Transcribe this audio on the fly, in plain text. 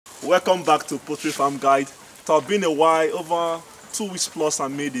Welcome back to Poultry Farm Guide. It has been a while, over 2 weeks plus I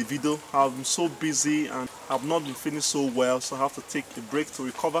made a video. I've been so busy and I've not been feeling so well, so I have to take a break to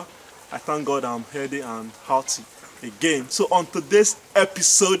recover. I thank God I'm healthy and healthy again. So on today's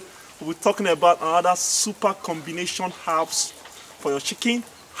episode, we'll be talking about another super combination herbs for your chicken,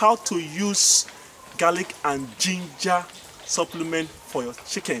 how to use garlic and ginger supplement for your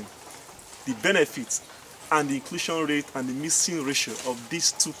chicken, the benefits and the inclusion rate and the missing ratio of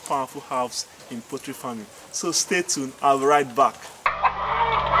these two powerful herbs in poultry farming. So stay tuned, I'll be right back.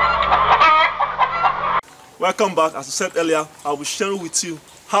 Welcome back. As I said earlier, I'll be sharing with you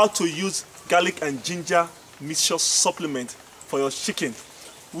how to use garlic and ginger mixture supplement for your chicken.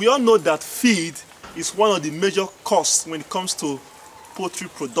 We all know that feed is one of the major costs when it comes to poultry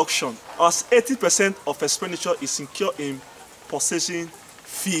production, as 80% of expenditure is incurred in purchasing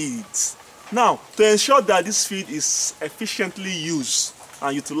feeds. Now, to ensure that this feed is efficiently used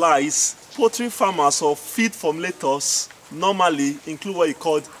and utilized, poultry farmers or feed formulators normally include what you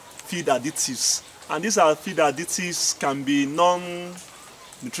call feed additives. And these are feed additives can be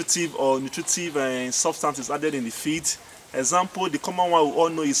non-nutritive or nutritive substances added in the feed. Example, the common one we all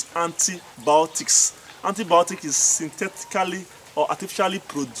know is antibiotics. Antibiotic is synthetically or artificially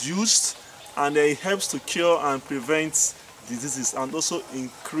produced, and it helps to cure and prevent diseases and also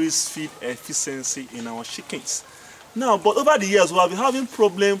increase feed efficiency in our chickens. Now, but over the years we have been having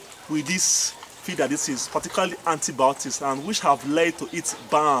problem with these feed additives, particularly antibiotics, and which have led to its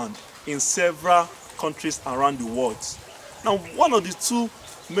ban in several countries around the world. Now, one of the two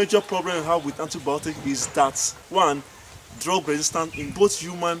major problems we have with antibiotics is that, one, drug resistance in both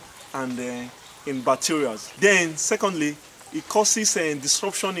human and in bacteria. Then secondly, it causes a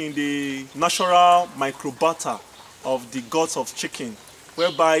disruption in the natural microbiota of the guts of chicken,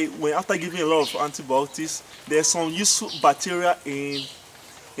 whereby when after giving a lot of antibiotics, there's some useful bacteria in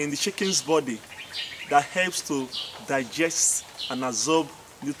the chicken's body that helps to digest and absorb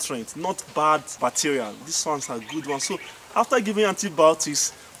nutrients, not bad bacteria. These ones are good ones. So after giving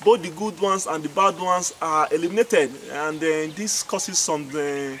antibiotics, both the good ones and the bad ones are eliminated, and then this causes some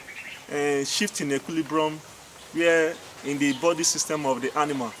shift in equilibrium where in the body system of the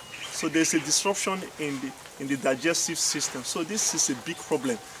animal. So there's a disruption in the digestive system. So this is a big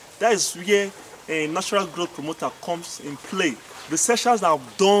problem. That is where a natural growth promoter comes in play. Researchers have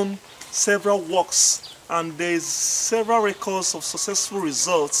done several works, and there's several records of successful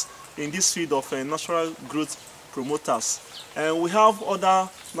results in this field of natural growth promoters. And we have other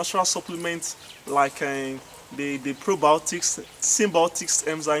natural supplements like the probiotics, symbiotics,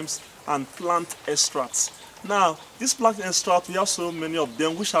 enzymes, and plant extracts. Now, these plant extracts, we have so many of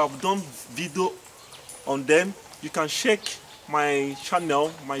them which I have done video on them. You can check my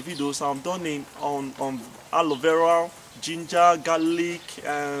channel, my videos. I've done on aloe vera, ginger, garlic,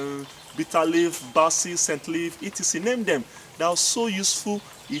 bitter leaf, basil, scent leaf, etc. Name them. They are so useful.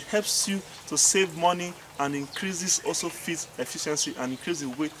 It helps you to save money and increases also feed efficiency and increase the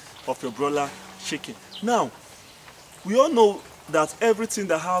weight of your broiler chicken. Now, we all know that everything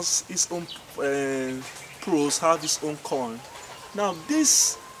that has its own pros have its own con. Now,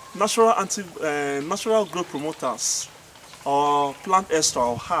 these natural growth promoters or plant extra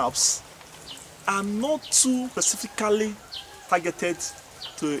or herbs are not too specifically targeted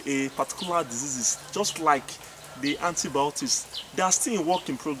to a particular disease, just like the antibiotics. They are still in work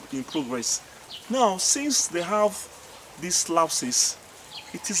in progress. Now, since they have these lapses,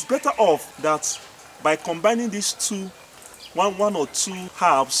 it is better off that by combining these two, one or two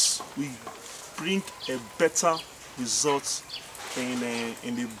herbs, we bring a better result in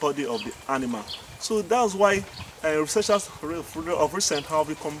the body of the animal. So that's why researchers of recent have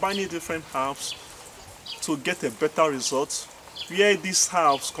been combining different herbs to get a better result, where these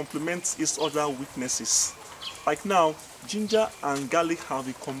herbs complement each other weaknesses. Like now, ginger and garlic have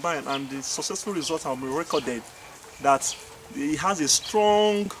been combined, and the successful results have been recorded that it has a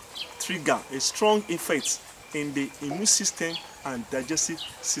strong trigger, a strong effect in the immune system and digestive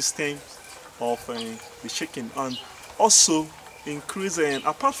system of the chicken, and also increase,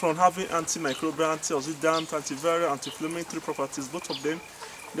 apart from having antimicrobial, antioxidant, antiviral, anti-inflammatory properties, both of them,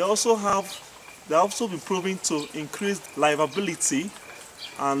 they have also been proven to increase livability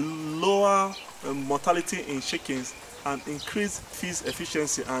and lower mortality in chickens, and increase feed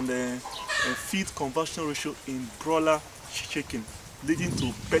efficiency and feed conversion ratio in broiler chicken, leading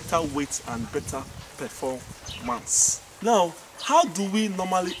to better weight and better performance. Now, how do we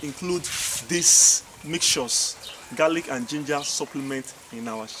normally include these mixtures, garlic and ginger supplement, in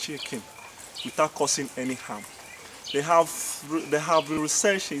our chicken without causing any harm? They have been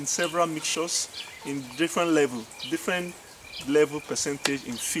researched in several mixtures in different levels, different level percentage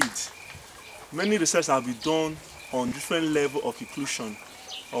in feed. Many research have been done on different level of inclusion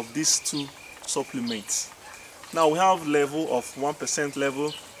of these two supplements. Now we have level of 1%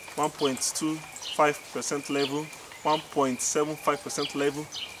 level, 1.25% level, 1.75% level,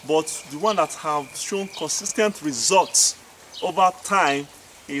 but the one that have shown consistent results over time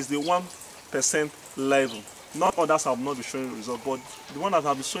is the 1% level. Not others have not been showing results, but the one that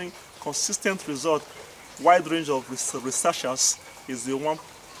have been showing consistent result, wide range of researchers, is the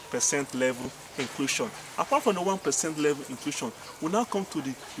 1% level inclusion. Apart from the 1% level inclusion, we now come to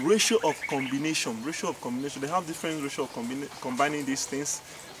the ratio of combination. They have different ratio of combining these things.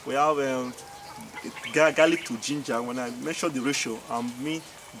 We have garlic to ginger. When I mention the ratio, I mean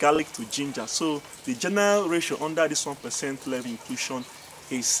garlic to ginger. So the general ratio under this 1% level inclusion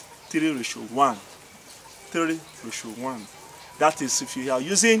is 3:1. 3:1. That is, if you are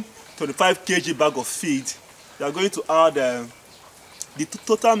using 25 kg bag of feed, you are going to add the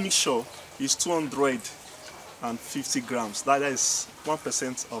total mixture is 250 grams. That is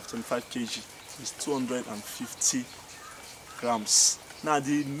 1% of 25 kg is 250 grams. Now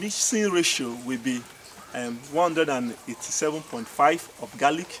the mixing ratio will be 187.5 of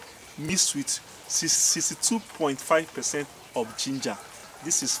garlic mixed with 62.5% of ginger.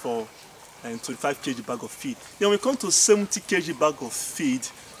 This is for 25 kg bag of feed. Then when we come to 70 kg bag of feed,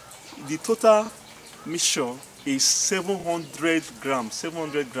 the total mixture is 700 grams.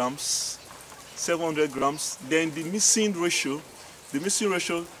 700 grams. Then the mixing ratio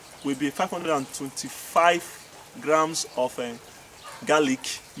will be 525 grams of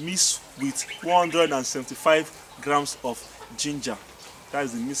garlic mixed with 175 grams of ginger. That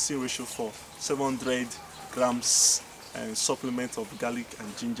is the mixing ratio for 700 grams supplement of garlic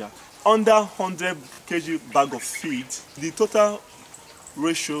and ginger. Under 100 kg bag of feed, the total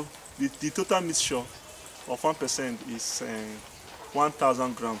ratio, the total mixture of 1% is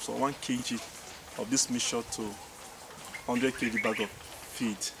 1,000 grams or 1 kg of this mixture to 100 kg bag of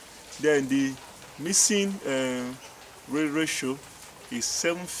feed. Then the mixing ratio is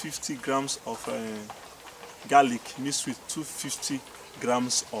 750 grams of garlic mixed with 250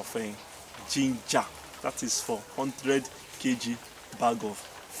 grams of ginger. That is for 100 kg bag of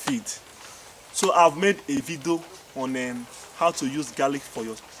feed. So I've made a video on how to use garlic for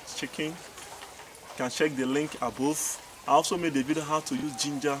your chicken. You can check the link above. I also made a video how to use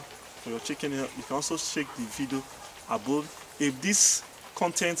ginger for your chicken. You can also check the video above. If this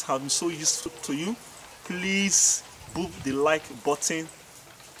content has been so useful to you, please boop the like button,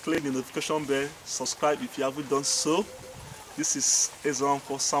 click the notification bell, subscribe if you haven't done so. This is Ezra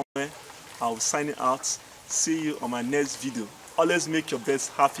for somewhere. I'll sign it out. See you on my next video. Always make your birds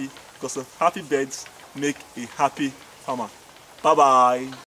happy, because happy birds make a happy farmer. Bye bye.